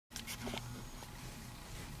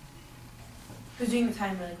Who's doing the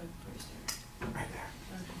time really quick before you start? Right there.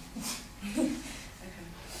 Okay. Okay.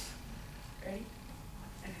 Ready?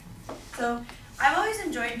 Okay. So I've always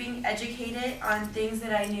enjoyed being educated on things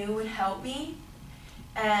that I knew would help me,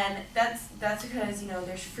 and that's because, you know,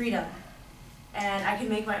 there's freedom, and I can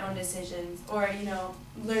make my own decisions, or, you know,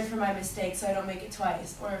 learn from my mistakes so I don't make it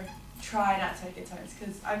twice, or try not to make it twice,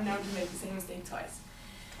 because I'm known to make the same mistake twice.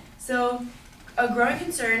 So a growing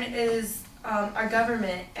concern is our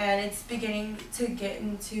government, and it's beginning to get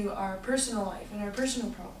into our personal life and our personal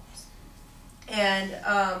problems. And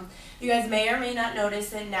you guys may or may not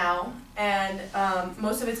notice it now, and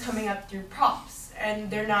most of it's coming up through props, and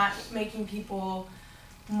they're not making people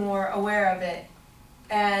more aware of it.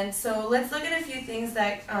 And so let's look at a few things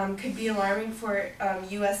that could be alarming for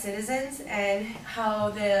U.S. citizens, and how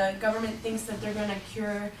the government thinks that they're going to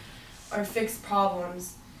cure or fix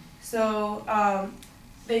problems. So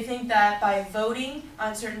they think that by voting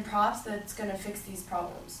on certain props, that's going to fix these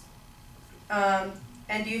problems.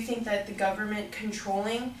 And do you think that the government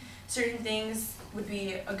controlling certain things would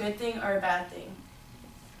be a good thing or a bad thing?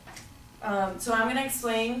 So I'm going to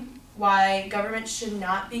explain why government should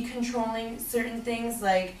not be controlling certain things,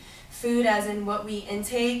 like food as in what we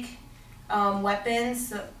intake,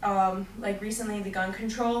 weapons, like recently the gun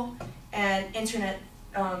control, and internet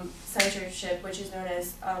censorship, which is known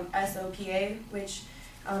as SOPA, which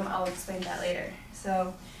I'll explain that later.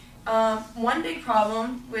 So one big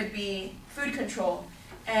problem would be food control.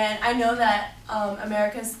 And I know that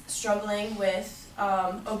America's struggling with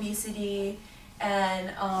obesity,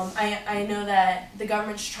 and I know that the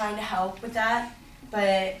government's trying to help with that,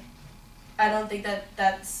 but I don't think that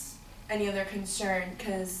that's any of their concern,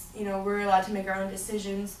 because, you know, we're allowed to make our own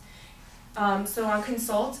decisions. So on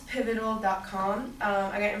consultpivotal.com,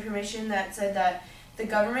 I got information that said that the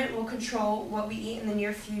government will control what we eat in the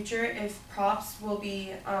near future if props will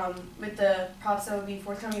be, with the props that will be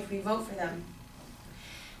forthcoming if we vote for them.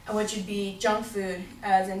 Which would be junk food,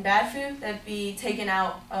 as in bad food, that'd be taken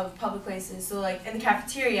out of public places. So like in the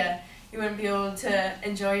cafeteria, you wouldn't be able to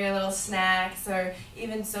enjoy your little snacks, or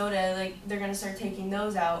even soda, like they're going to start taking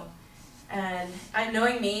those out. And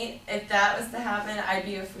knowing me, if that was to happen, I'd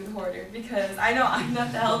be a food hoarder, because I know I'm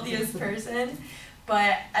not the healthiest person,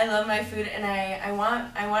 but I love my food, and I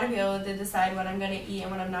want to be able to decide what I'm going to eat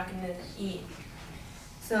and what I'm not going to eat.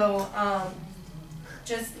 So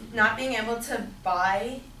just not being able to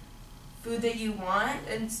buy food that you want,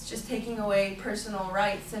 it's just taking away personal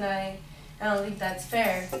rights, and I don't think that's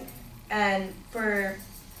fair. And for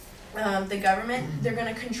the government, they're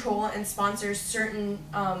going to control and sponsor certain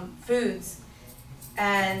foods,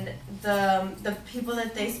 and the people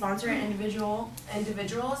that they sponsor are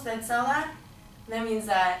individuals that sell that. That means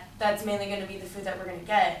that that's mainly going to be the food that we're going to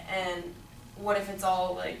get. And what if it's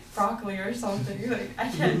all like broccoli or something? Like, I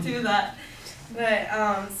can't do that. But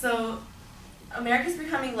so America's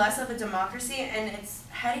becoming less of a democracy, and it's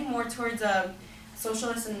heading more towards a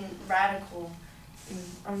socialist and radical.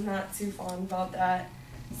 I'm not too fond about that.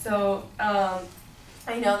 So I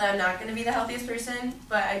know that I'm not going to be the healthiest person,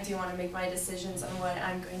 but I do want to make my decisions on what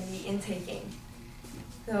I'm going to be intaking.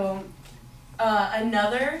 So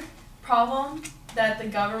another problem that the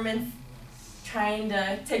government's trying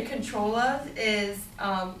to take control of is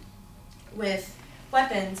with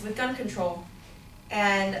weapons, with gun control.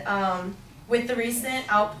 And with the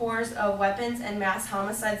recent outpours of weapons and mass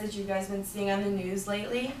homicides that you guys have been seeing on the news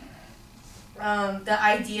lately, the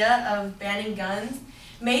idea of banning guns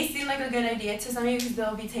may seem like a good idea to some of you, because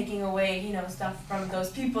they'll be taking away, you know, stuff from those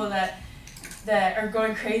people that are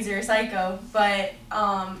going crazy or psycho. But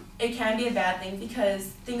it can be a bad thing, because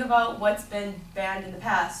think about what's been banned in the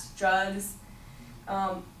past. Drugs.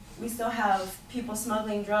 We still have people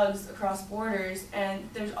smuggling drugs across borders, and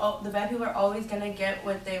the bad people are always going to get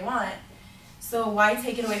what they want. So why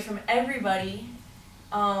take it away from everybody?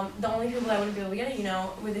 The only people that wouldn't be able to get it, you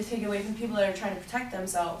know, would they take it away from people that are trying to protect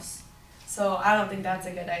themselves? So I don't think that's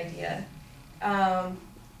a good idea.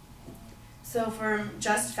 So from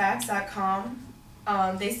justfacts.com,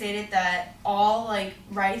 they stated that all like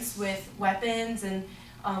rights with weapons and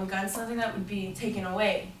guns, something like that, would be taken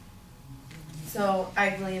away. So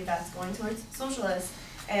I believe that's going towards socialist,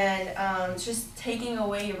 and it's just taking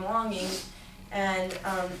away your belongings, and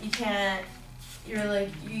you can't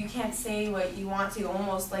say what you want to,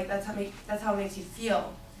 almost like that's how it makes you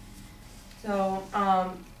feel. So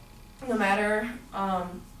no matter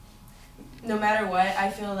what, I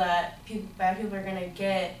feel that bad people are gonna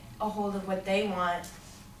get a hold of what they want,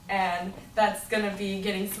 and that's gonna be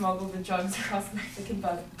getting smuggled with drugs across the Mexican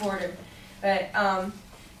border. But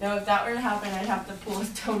no, if that were to happen, I'd have to pull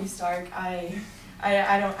with Tony Stark. I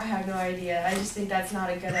have no idea. I just think that's not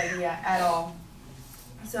a good idea at all.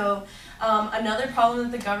 So another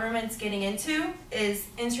problem that the government's getting into is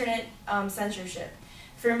internet censorship.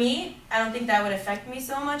 For me, I don't think that would affect me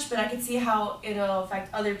so much, but I could see how it'll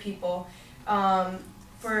affect other people.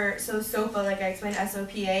 So SOPA, like I explained,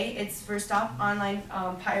 SOPA, it's for Stop Online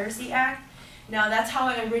Piracy Act. Now that's how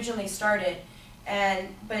it originally started,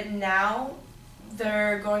 but now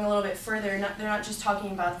they're going a little bit further. They're not just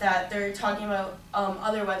talking about that. They're talking about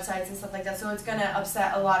other websites and stuff like that. So it's going to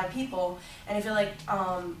upset a lot of people, and I feel like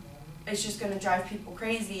it's just going to drive people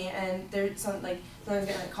crazy, and something's going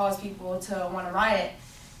to cause people to want to riot.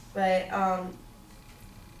 But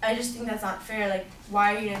I just think that's not fair. Like,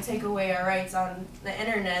 why are you going to take away our rights on the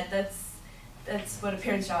internet? That's what a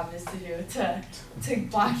parent's job is to do, to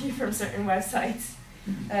block you from certain websites.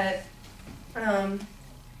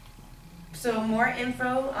 So more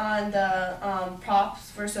info on the props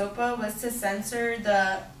for SOPA was to censor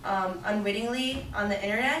the unwittingly on the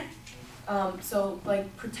internet, so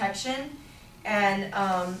like protection, and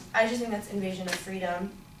I just think that's invasion of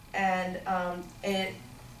freedom, and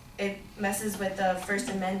it messes with the First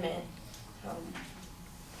Amendment.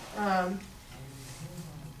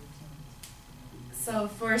 So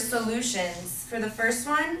for solutions, for the first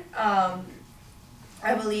one,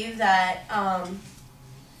 I believe that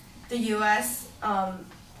the U.S.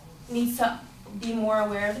 Needs to be more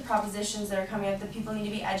aware of the propositions that are coming up. That people need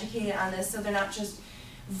to be educated on this, so they're not just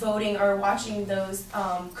voting or watching those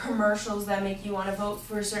commercials that make you want to vote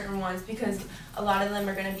for certain ones, because a lot of them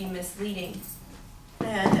are going to be misleading.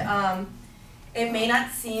 And it may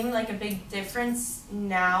not seem like a big difference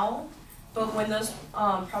now, but when those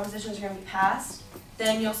propositions are going to be passed,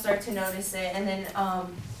 then you'll start to notice it, and then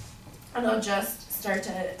they'll just start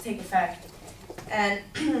to take effect. And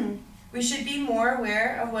we should be more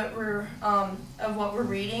aware of what we're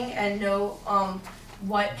reading and know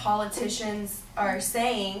what politicians are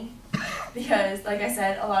saying, because, like I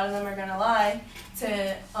said, a lot of them are going to lie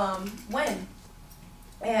to win.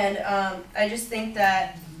 And I just think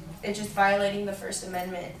that it's just violating the First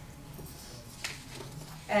Amendment.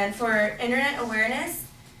 And for internet awareness,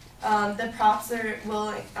 the props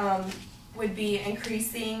would be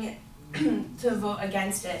increasing to vote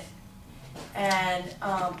against it. And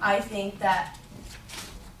I think that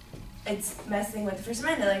it's messing with the First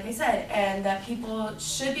Amendment, like I said, and that people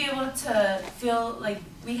should be able to feel like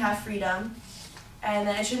we have freedom, and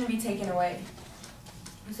that it shouldn't be taken away.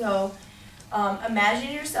 So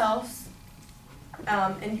imagine yourselves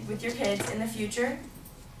with your kids in the future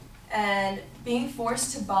and being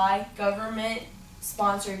forced to buy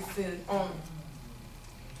government-sponsored food only,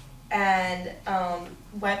 and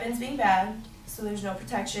weapons being banned, so there's no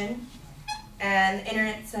protection, and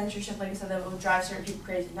internet censorship, like I said, that will drive certain people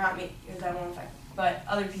crazy. Not me, because that won't affect me, but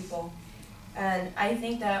other people. And I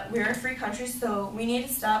think that we're a free country, so we need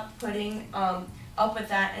to stop putting up with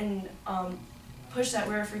that and push that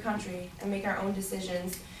we're a free country and make our own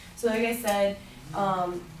decisions. So like I said,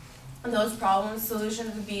 those problems,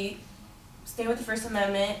 solutions would be stay with the First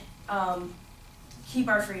Amendment, keep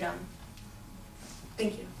our freedom.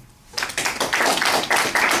 Thank you.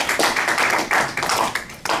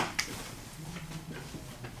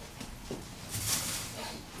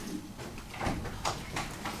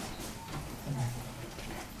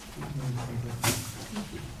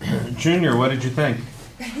 Junior, what did you think?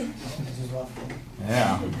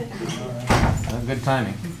 Yeah. Good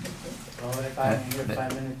timing.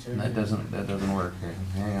 That doesn't work here.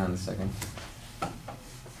 Hang on a second.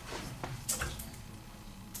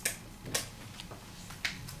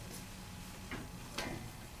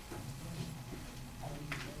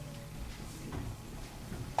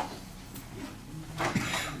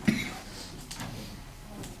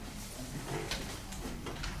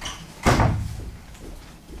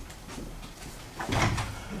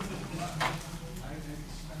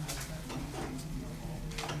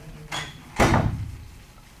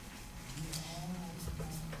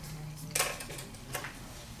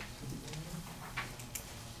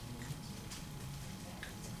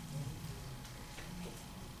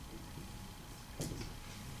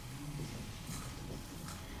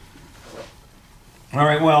 All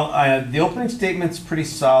right, well, the opening statement's pretty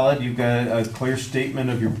solid. You've got a clear statement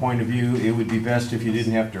of your point of view. It would be best if you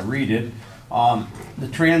didn't have to read it. The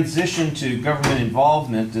transition to government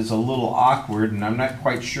involvement is a little awkward, and I'm not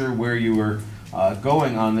quite sure where you were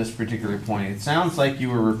going on this particular point. It sounds like you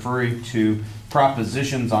were referring to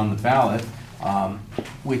propositions on the ballot,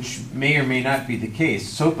 which may or may not be the case.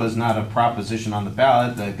 SOPA is not a proposition on the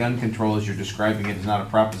ballot. The gun control, as you're describing it, is not a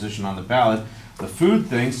proposition on the ballot. The food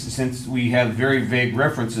things, since we have very vague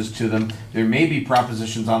references to them, there may be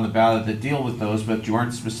propositions on the ballot that deal with those, but you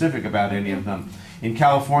aren't specific about any of them. In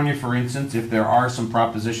California, for instance, if there are some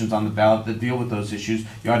propositions on the ballot that deal with those issues,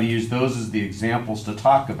 you ought to use those as the examples to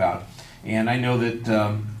talk about. And I know that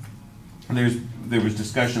there was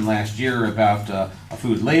discussion last year about a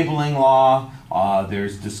food labeling law.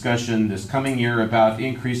 There's discussion this coming year about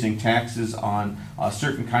increasing taxes on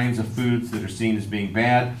certain kinds of foods that are seen as being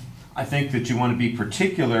bad. I think that you want to be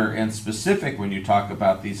particular and specific when you talk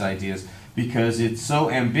about these ideas, because it's so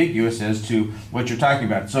ambiguous as to what you're talking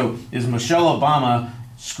about. So is Michelle Obama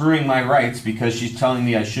screwing my rights because she's telling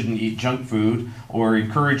me I shouldn't eat junk food, or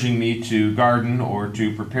encouraging me to garden or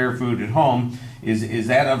to prepare food at home? Is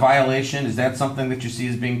that a violation? Is that something that you see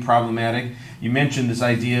as being problematic? You mentioned this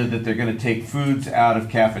idea that they're going to take foods out of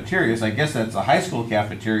cafeterias. I guess that's the high school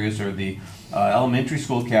cafeterias or the elementary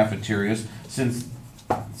school cafeterias.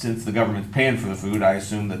 Since the government's paying for the food, I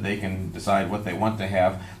assume that they can decide what they want to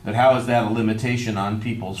have. But how is that a limitation on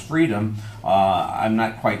people's freedom? I'm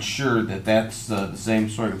not quite sure that that's the same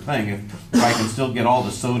sort of thing. If I can still get all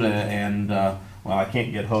the soda and, well, I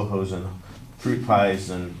can't get ho-hos and fruit pies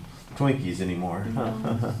and Twinkies anymore.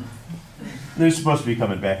 They're supposed to be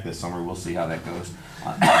coming back this summer. We'll see how that goes.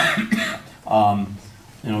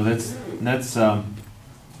 You know,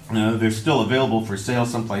 they're still available for sale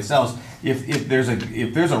someplace else. If there's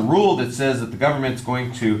a rule that says that the government's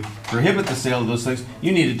going to prohibit the sale of those things,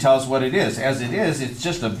 you need to tell us what it is. As it is, it's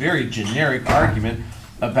just a very generic argument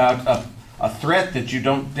about a threat that you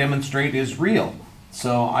don't demonstrate is real.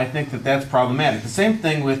 So I think that that's problematic. The same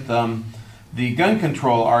thing with the gun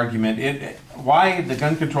control argument. Why the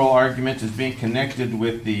gun control argument is being connected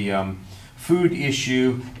with the food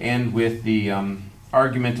issue and with the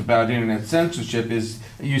argument about internet censorship is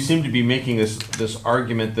you seem to be making this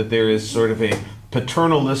argument that there is sort of a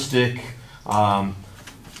paternalistic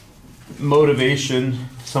motivation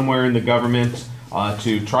somewhere in the government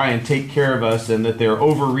to try and take care of us, and that they're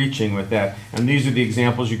overreaching with that. And these are the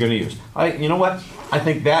examples you're going to use. You know what? I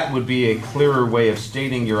think that would be a clearer way of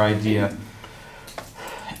stating your idea.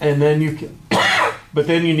 And then you can, but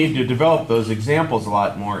then you need to develop those examples a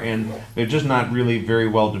lot more, and they're just not really very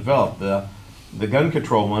well developed. The gun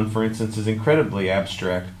control one, for instance, is incredibly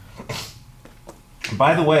abstract.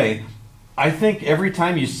 By the way, I think every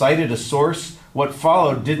time you cited a source, what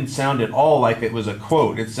followed didn't sound at all like it was a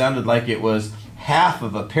quote. It sounded like it was half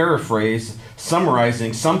of a paraphrase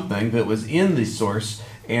summarizing something that was in the source,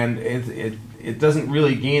 and it doesn't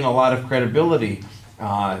really gain a lot of credibility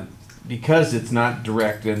because it's not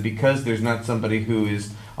direct and because there's not somebody who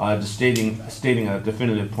is stating a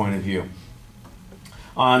definitive point of view.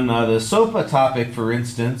 On the SOPA topic, for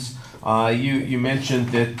instance, you mentioned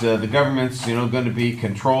that the government's going to be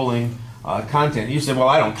controlling content. You said, well,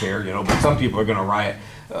 I don't care, but some people are going to riot.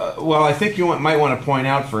 Well, I think you might want to point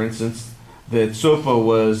out, for instance, that SOPA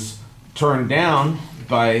was turned down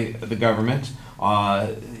by the government.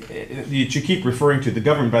 You should keep referring to the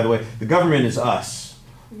government. By the way, the government is us.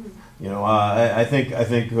 I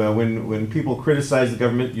think when people criticize the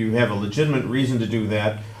government, you have a legitimate reason to do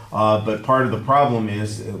that. But part of the problem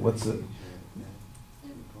is,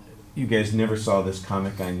 you guys never saw this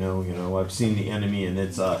comic, I know, I've seen The Enemy and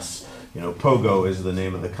It's Us. Pogo is the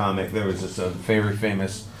name of the comic. There was this very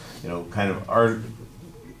famous, kind of art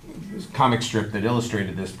comic strip that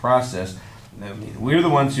illustrated this process. I mean, we're the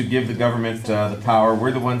ones who give the government the power.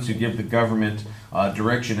 We're the ones who give the government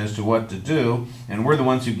direction as to what to do, and we're the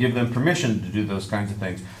ones who give them permission to do those kinds of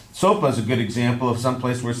things. SOPA is a good example of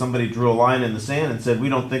someplace where somebody drew a line in the sand and said, we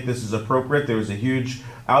don't think this is appropriate. There was a huge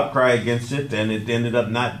outcry against it, and it ended up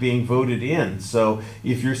not being voted in. So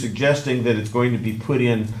if you're suggesting that it's going to be put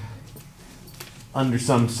in under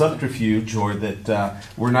some subterfuge, or that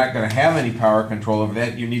we're not going to have any power control over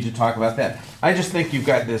that, you need to talk about that. I just think you've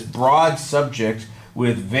got this broad subject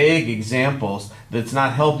with vague examples that's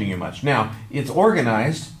not helping you much. Now, it's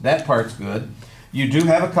organized. That part's good. You do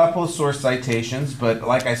have a couple of source citations, but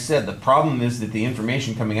like I said, the problem is that the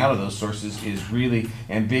information coming out of those sources is really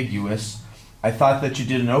ambiguous. I thought that you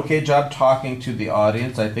did an okay job talking to the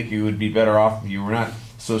audience. I think you would be better off if you were not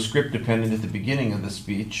so script dependent at the beginning of the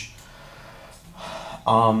speech.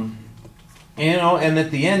 And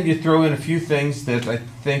at the end you throw in a few things that I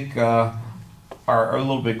think are a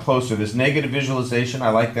little bit closer. This negative visualization, I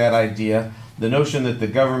like that idea. The notion that the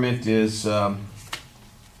government is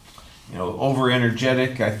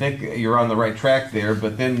over-energetic, I think you're on the right track there,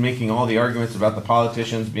 but then making all the arguments about the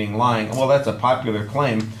politicians being lying, well, that's a popular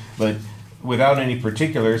claim, but without any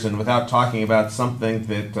particulars and without talking about something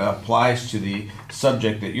that applies to the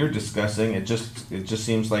subject that you're discussing, it just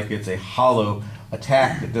seems like it's a hollow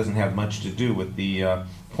attack that doesn't have much to do with the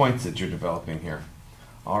points that you're developing here.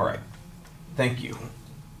 All right. Thank you.